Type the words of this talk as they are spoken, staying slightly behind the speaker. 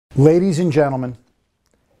Ladies and gentlemen,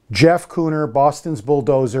 Jeff Kuhner, Boston's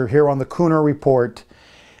Bulldozer, here on the Kuhner Report.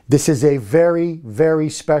 This is a very, very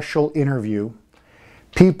special interview.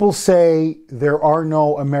 People say there are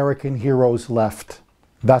no American heroes left.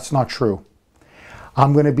 That's not true.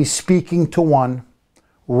 I'm going to be speaking to one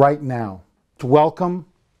right now. Welcome,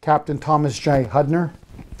 Captain Thomas J. Hudner.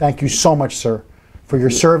 Thank you so much, sir, for your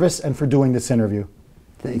service and for doing this interview.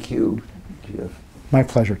 Thank you, Jeff. My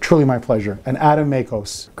pleasure, truly my pleasure. And Adam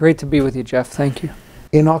Makos. Great to be with you, Jeff. Thank you.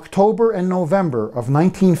 In October and November of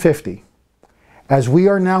 1950, as we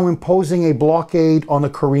are now imposing a blockade on the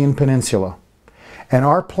Korean Peninsula, and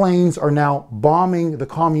our planes are now bombing the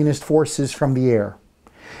communist forces from the air,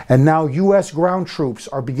 and now U.S. ground troops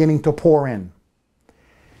are beginning to pour in,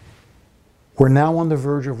 we're now on the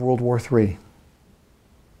verge of World War III.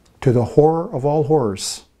 To the horror of all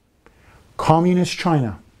horrors, Communist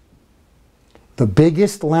China, the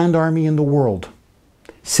biggest land army in the world,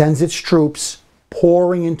 sends its troops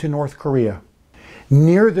pouring into North Korea.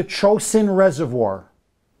 Near the Chosin Reservoir,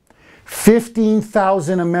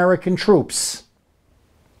 15,000 American troops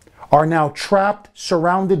are now trapped,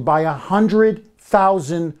 surrounded by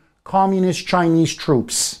 100,000 Communist Chinese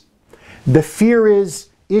troops. The fear is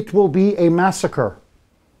it will be a massacre.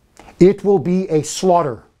 It will be a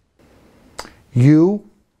slaughter. You,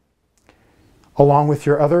 along with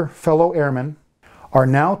your other fellow airmen, are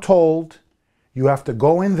now told you have to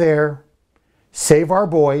go in there, save our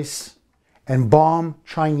boys, and bomb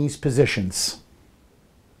Chinese positions.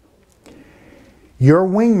 Your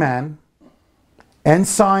wingman,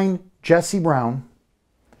 Ensign Jesse Brown,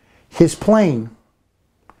 his plane,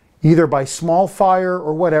 either by small fire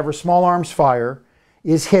or whatever, small arms fire,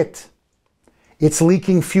 is hit. It's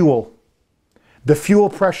leaking fuel. The fuel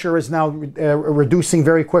pressure is now reducing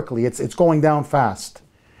very quickly. It's going down fast.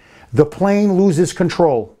 The plane loses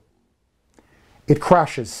control. It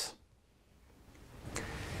crashes.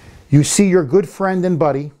 You see your good friend and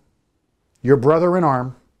buddy, your brother in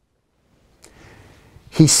arm.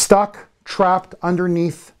 He's stuck, trapped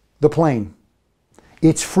underneath the plane.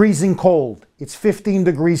 It's freezing cold. It's 15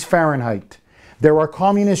 degrees Fahrenheit. There are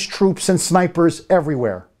communist troops and snipers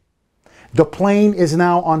everywhere. The plane is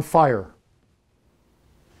now on fire.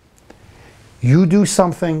 You do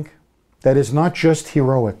something that is not just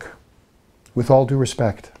heroic, with all due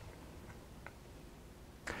respect.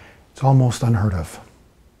 It's almost unheard of.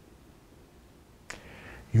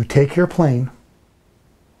 You take your plane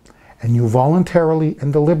and you voluntarily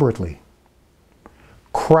and deliberately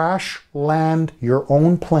crash land your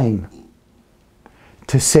own plane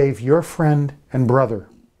to save your friend and brother,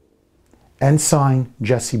 Ensign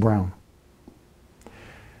Jesse Brown.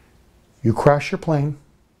 You crash your plane.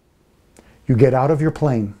 You get out of your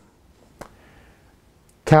plane.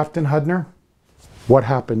 Captain Hudner, what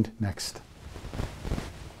happened next?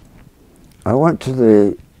 I went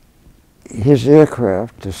to his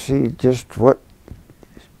aircraft to see just what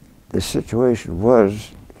the situation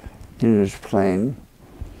was in his plane,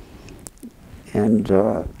 and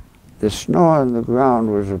the snow on the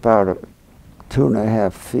ground was about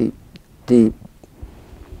 2.5 feet deep.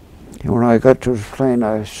 And when I got to his plane,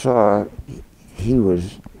 I saw he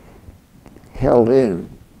was held in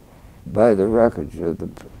by the wreckage of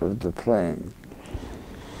the plane.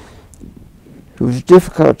 It was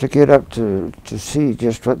difficult to get up to see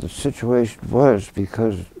just what the situation was,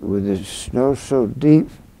 because with the snow so deep,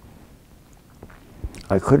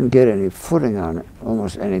 I couldn't get any footing on it,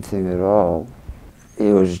 almost anything at all.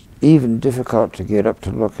 It was even difficult to get up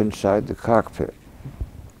to look inside the cockpit.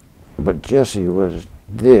 But Jesse was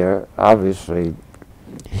there, obviously.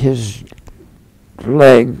 His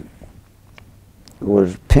leg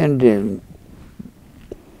was pinned in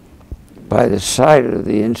by the side of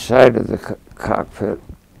the inside of the cockpit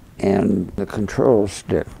and the control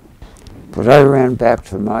stick. But I ran back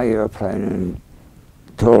to my airplane and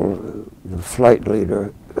told the flight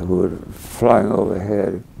leader who was flying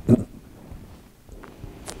overhead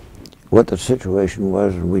what the situation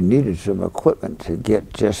was, and we needed some equipment to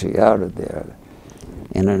get Jesse out of there.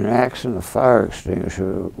 And an axe and a fire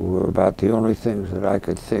extinguisher were about the only things that I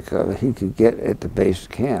could think of he could get at the base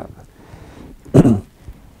camp.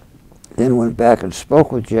 Then went back and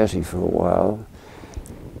spoke with Jesse for a while,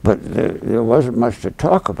 but there wasn't much to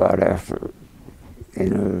talk about after,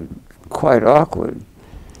 quite awkward.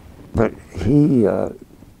 But he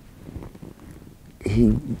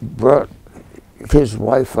brought his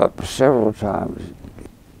wife up several times.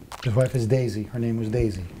 His wife is Daisy. Her name was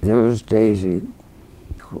Daisy. There was Daisy.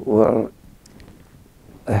 Well,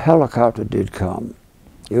 a helicopter did come.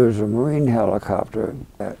 It was a Marine helicopter.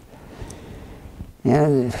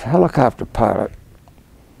 And the helicopter pilot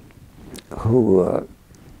who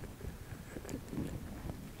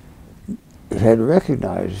had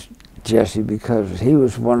recognized Jesse because he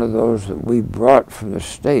was one of those that we brought from the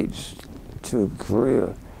States to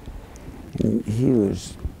Korea. And he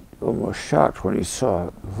was almost shocked when he saw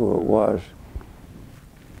who it was.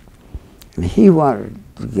 And he wanted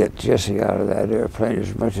to get Jesse out of that airplane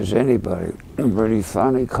as much as anybody. But he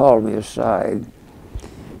finally called me aside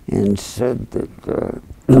and said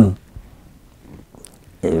that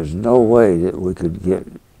there's no way that we could get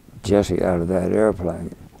Jesse out of that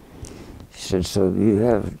airplane. He said, so you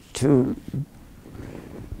have two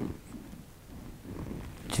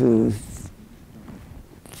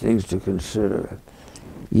things to consider.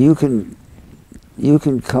 You can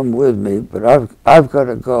come with me, but I've got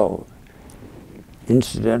to go.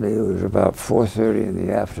 Incidentally, it was about 4:30 in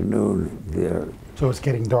the afternoon there. So it's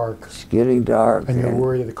getting dark. It's getting dark. And you're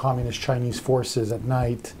worried that the communist Chinese forces at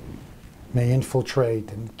night may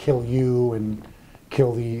infiltrate and kill you and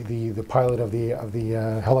kill the pilot of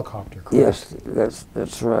the helicopter, correct? Yes,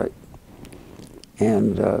 that's right.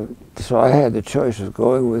 And so I had the choice of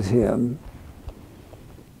going with him.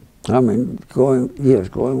 I mean, going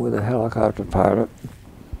with a helicopter pilot,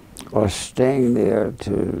 or staying there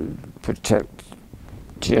to protect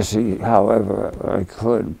Jesse however I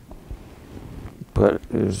could. But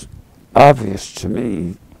it was obvious to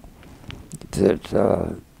me that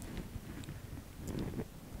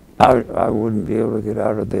I wouldn't be able to get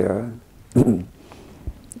out of there,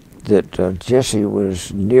 that Jesse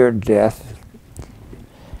was near death,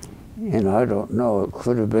 and I don't know, it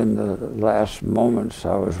could have been the last moments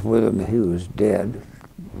I was with him, he was dead,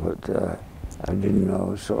 but I didn't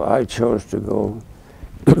know, so I chose to go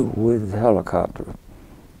with the helicopter.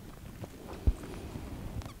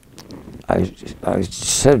 I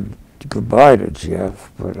said goodbye to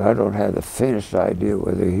Jeff, but I don't have the faintest idea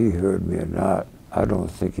whether he heard me or not. I don't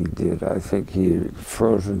think he did. I think he had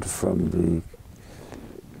frozen from the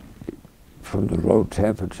low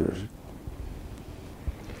temperatures.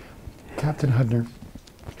 Captain Hudner,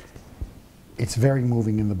 it's very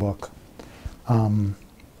moving in the book.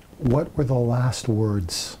 What were the last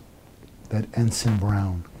words that Ensign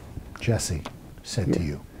Brown, Jesse, said to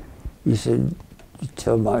you? He said,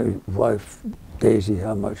 tell my wife, Daisy,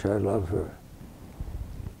 how much I love her.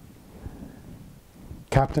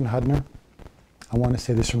 Captain Hudner, I want to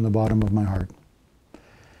say this from the bottom of my heart.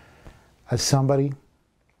 As somebody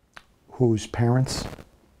whose parents,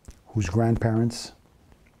 whose grandparents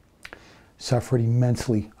suffered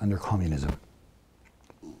immensely under communism,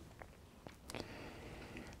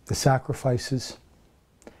 the sacrifices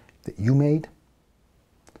that you made,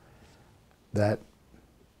 that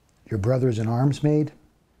your brothers in arms made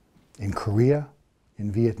in Korea,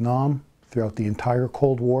 in Vietnam, throughout the entire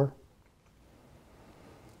Cold War,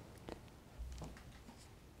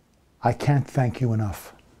 I can't thank you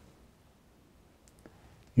enough.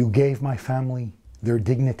 You gave my family their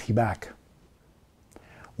dignity back.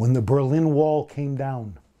 When the Berlin Wall came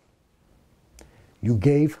down, you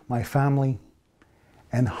gave my family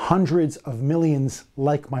and hundreds of millions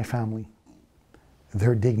like my family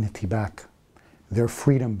their dignity back, their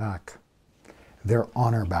freedom back, their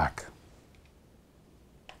honor back.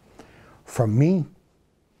 From me,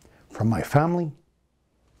 from my family,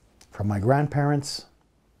 from my grandparents,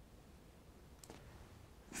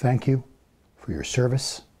 thank you for your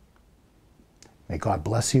service. May God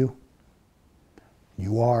bless you.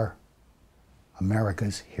 You are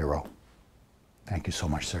America's hero. Thank you so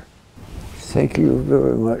much, sir. Thank you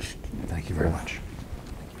very much. Thank you very much.